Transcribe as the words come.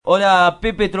Hola,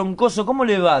 Pepe Troncoso, ¿cómo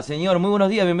le va, señor? Muy buenos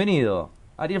días, bienvenido.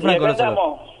 Ariel Franco.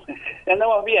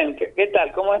 Andamos bien. ¿Qué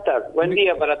tal? ¿Cómo estás? Buen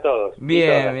día para todos.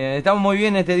 Bien, bien. Estamos muy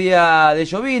bien este día de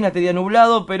llovizna, este día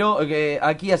nublado, pero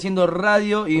aquí haciendo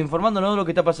radio y informándonos de lo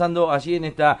que está pasando allí en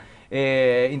esta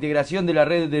integración de la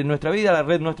red de Nuestra Vida, la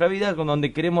red Nuestra Vida, con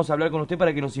donde queremos hablar con usted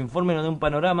para que nos informe, nos dé un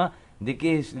panorama de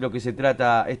qué es lo que se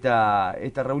trata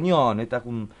esta reunión,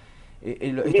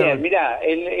 Bien, mirá,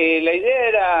 la idea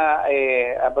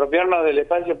era apropiarnos del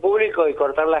espacio público y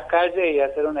cortar las calles y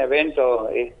hacer un evento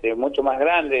mucho más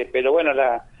grande, pero bueno,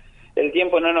 el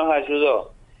tiempo no nos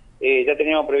ayudó. Ya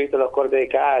teníamos previsto los cortes de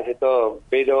calle, todo,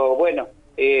 pero bueno,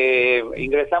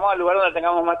 ingresamos al lugar donde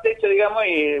tengamos más techo, digamos,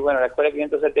 y bueno, la escuela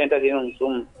 570 tiene un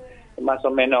Zoom más o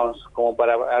menos como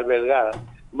para albergar,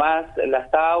 más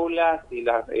las aulas y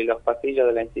los pasillos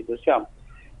de la institución.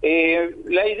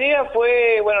 La idea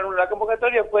fue, bueno, la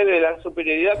convocatoria fue de la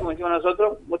superioridad, como decimos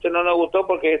nosotros. Mucho no nos gustó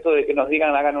porque esto de que nos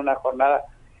digan hagan una jornada,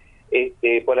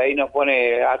 por ahí nos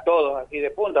pone a todos así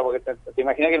de punta, porque te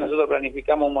imaginas que nosotros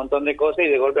planificamos un montón de cosas y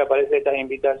de golpe aparecen estas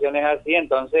invitaciones así,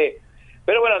 entonces,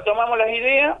 pero bueno, tomamos las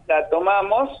ideas, las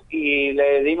tomamos y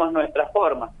le dimos nuestra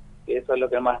forma, que eso es lo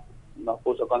que más nos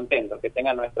puso contentos, que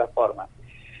tengan nuestra forma.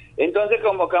 Entonces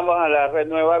convocamos a la Red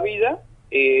Nueva Vida,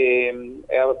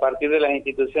 a partir de las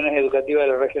instituciones educativas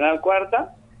de la Regional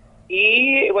Cuarta,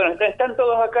 y bueno, están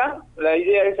todos acá. La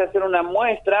idea es hacer una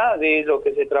muestra de lo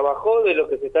que se trabajó, de lo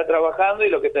que se está trabajando y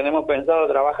lo que tenemos pensado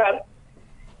trabajar.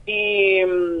 Y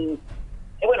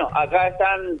bueno, acá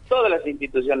están todas las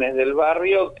instituciones del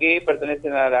barrio que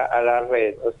pertenecen a la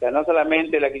red, o sea, no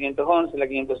solamente la 511, la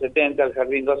 570, el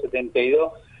Jardín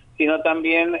 272, sino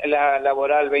también la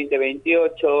Laboral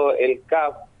 2028, el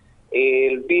CAP,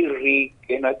 el BIRRI,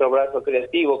 que es nuestro brazo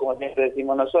creativo, como siempre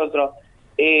decimos nosotros,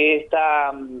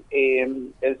 está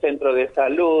el Centro de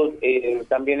Salud,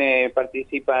 también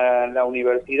participa la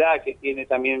universidad, que tiene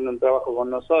también un trabajo con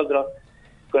nosotros,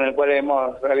 con el cual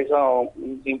hemos realizado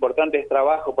importantes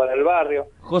trabajos para el barrio.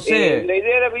 José. La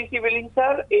idea era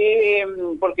visibilizar,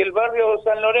 porque el barrio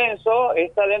San Lorenzo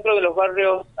está dentro de los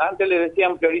barrios, antes le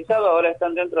decían priorizados, ahora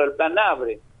están dentro del plan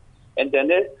ABRE,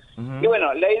 ¿entendés? Y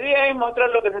bueno, la idea es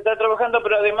mostrar lo que se está trabajando,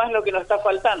 pero además lo que nos está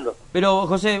faltando. Pero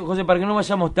José, para que no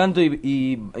vayamos tanto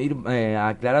y ir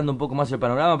aclarando un poco más el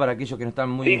panorama para aquellos que no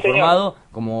están muy informados,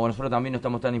 como nosotros también no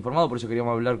estamos tan informados, por eso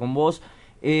queríamos hablar con vos.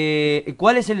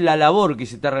 ¿Cuál es la labor que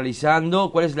se está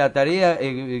realizando? ¿Cuál es la tarea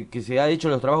que se ha hecho,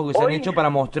 los trabajos que se han hecho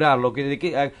para mostrarlo?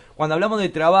 Cuando hablamos de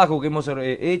trabajo que hemos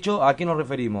hecho, ¿a qué nos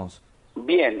referimos?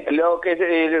 Bien, lo que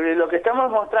estamos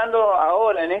mostrando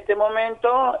ahora, en este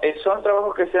momento, son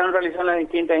trabajos que se han realizado en las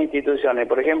distintas instituciones.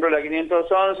 Por ejemplo, la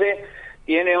 511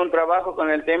 tiene un trabajo con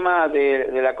el tema de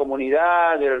la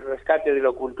comunidad, del rescate de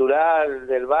lo cultural,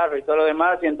 del barrio y todo lo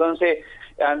demás, y entonces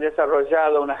han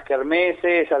desarrollado unas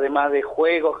kermeses, además de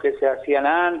juegos que se hacían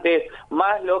antes,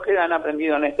 más lo que han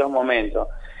aprendido en estos momentos.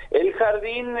 El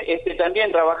jardín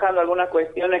también trabajando algunas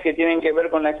cuestiones que tienen que ver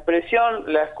con la expresión,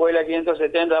 la escuela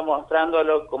 570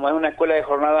 mostrándolo como es una escuela de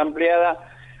jornada ampliada,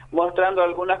 mostrando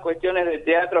algunas cuestiones de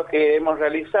teatro que hemos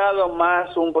realizado,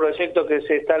 más un proyecto que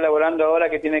se está elaborando ahora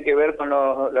que tiene que ver con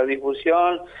la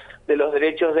difusión de los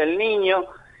derechos del niño.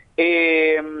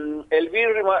 El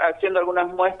BIR haciendo algunas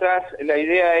muestras, la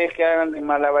idea es que hagan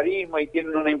malabarismo y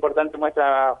tienen una importante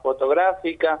muestra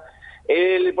fotográfica.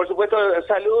 Por supuesto,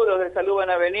 los de salud van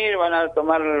a venir, van a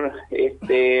tomar,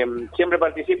 siempre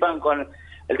participan con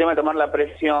el tema de tomar la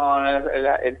presión,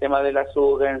 el tema del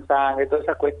azúcar en sangre, todas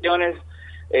esas cuestiones,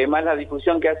 más la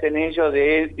difusión que hacen ellos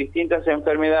de distintas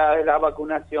enfermedades, la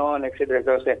vacunación, etcétera.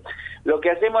 Entonces, lo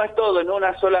que hacemos es todo en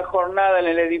una sola jornada en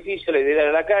el edificio, la idea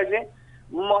de la calle,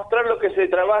 mostrar lo que se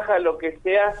trabaja, lo que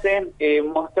se hace,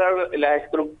 mostrar la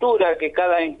estructura que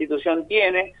cada institución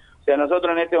tiene. O sea,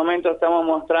 nosotros en este momento estamos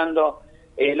mostrando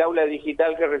el aula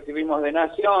digital que recibimos de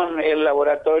Nación, un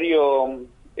laboratorio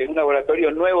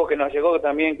nuevo que nos llegó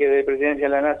también, que es de Presidencia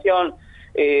de la Nación,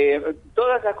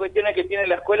 todas las cuestiones que tiene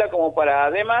la escuela como para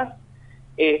además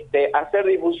hacer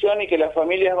difusión y que las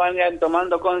familias vayan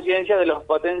tomando conciencia de los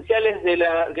potenciales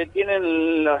que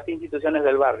tienen las instituciones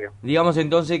del barrio. Digamos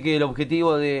entonces que el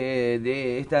objetivo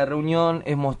de esta reunión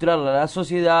es mostrarle a la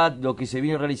sociedad lo que se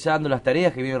viene realizando, las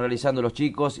tareas que vienen realizando los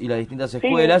chicos y las distintas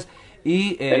escuelas.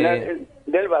 Sí.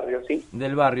 Del barrio, sí.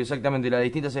 Del barrio, exactamente, las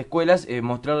distintas escuelas,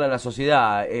 mostrarle a la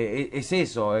sociedad, es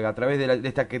eso, a través de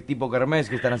este tipo de kermés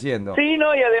que están haciendo. Sí,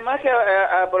 no, y además que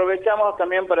aprovechamos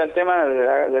también para el tema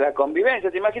de la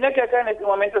convivencia. ¿Te imaginas que acá en este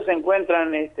momento se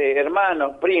encuentran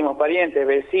hermanos, primos, parientes,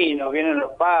 vecinos, vienen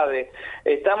los padres,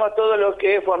 estamos todos los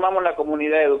que formamos la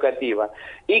comunidad educativa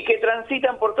y que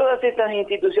transitan por todas estas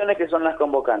instituciones que son las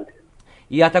convocantes?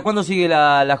 ¿Y hasta cuándo sigue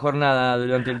la jornada?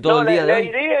 ¿Durante todo el día de hoy?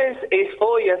 La idea es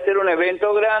hoy hacer un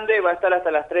evento grande, va a estar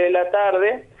hasta las 3 de la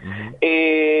tarde,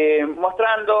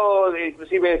 mostrando,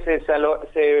 inclusive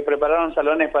se prepararon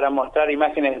salones para mostrar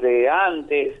imágenes de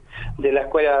antes, de la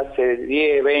escuela hace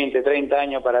 10, 20, 30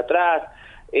 años para atrás,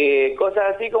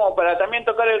 cosas así como para también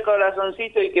tocar el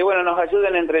corazoncito y que bueno nos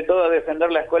ayuden entre todos a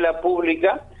defender la escuela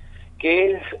pública,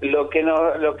 que es lo que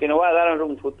nos va a dar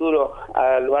un futuro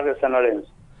al barrio San Lorenzo.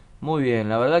 Muy bien,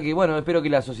 la verdad que bueno, espero que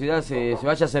la sociedad se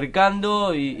vaya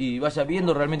acercando y vaya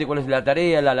viendo realmente cuál es la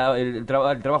tarea, el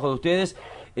trabajo de ustedes,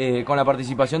 con la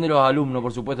participación de los alumnos,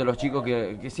 por supuesto, los chicos,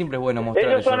 que siempre es bueno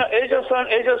mostrar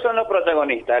ellos son los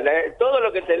protagonistas. Todo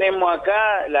lo que tenemos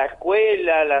acá, la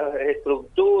escuela, la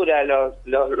estructura,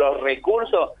 los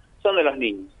recursos, son de los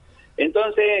niños.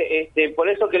 Entonces, por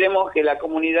eso queremos que la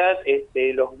comunidad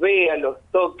los vea, los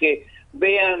toque,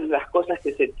 vean las cosas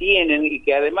que se tienen y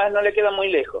que además no le quedan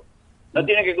muy lejos. No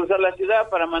tiene que cruzar la ciudad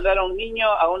para mandar a un niño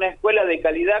a una escuela de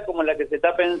calidad como la que se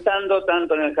está pensando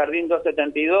tanto en el Jardín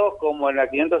 272 como en la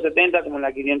 570 como en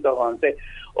la 511.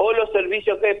 O los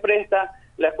servicios que presta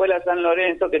la Escuela San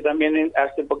Lorenzo, que también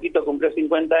hace poquito cumplió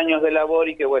 50 años de labor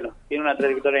y que bueno, tiene una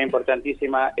trayectoria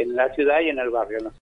importantísima en la ciudad y en el barrio, ¿no?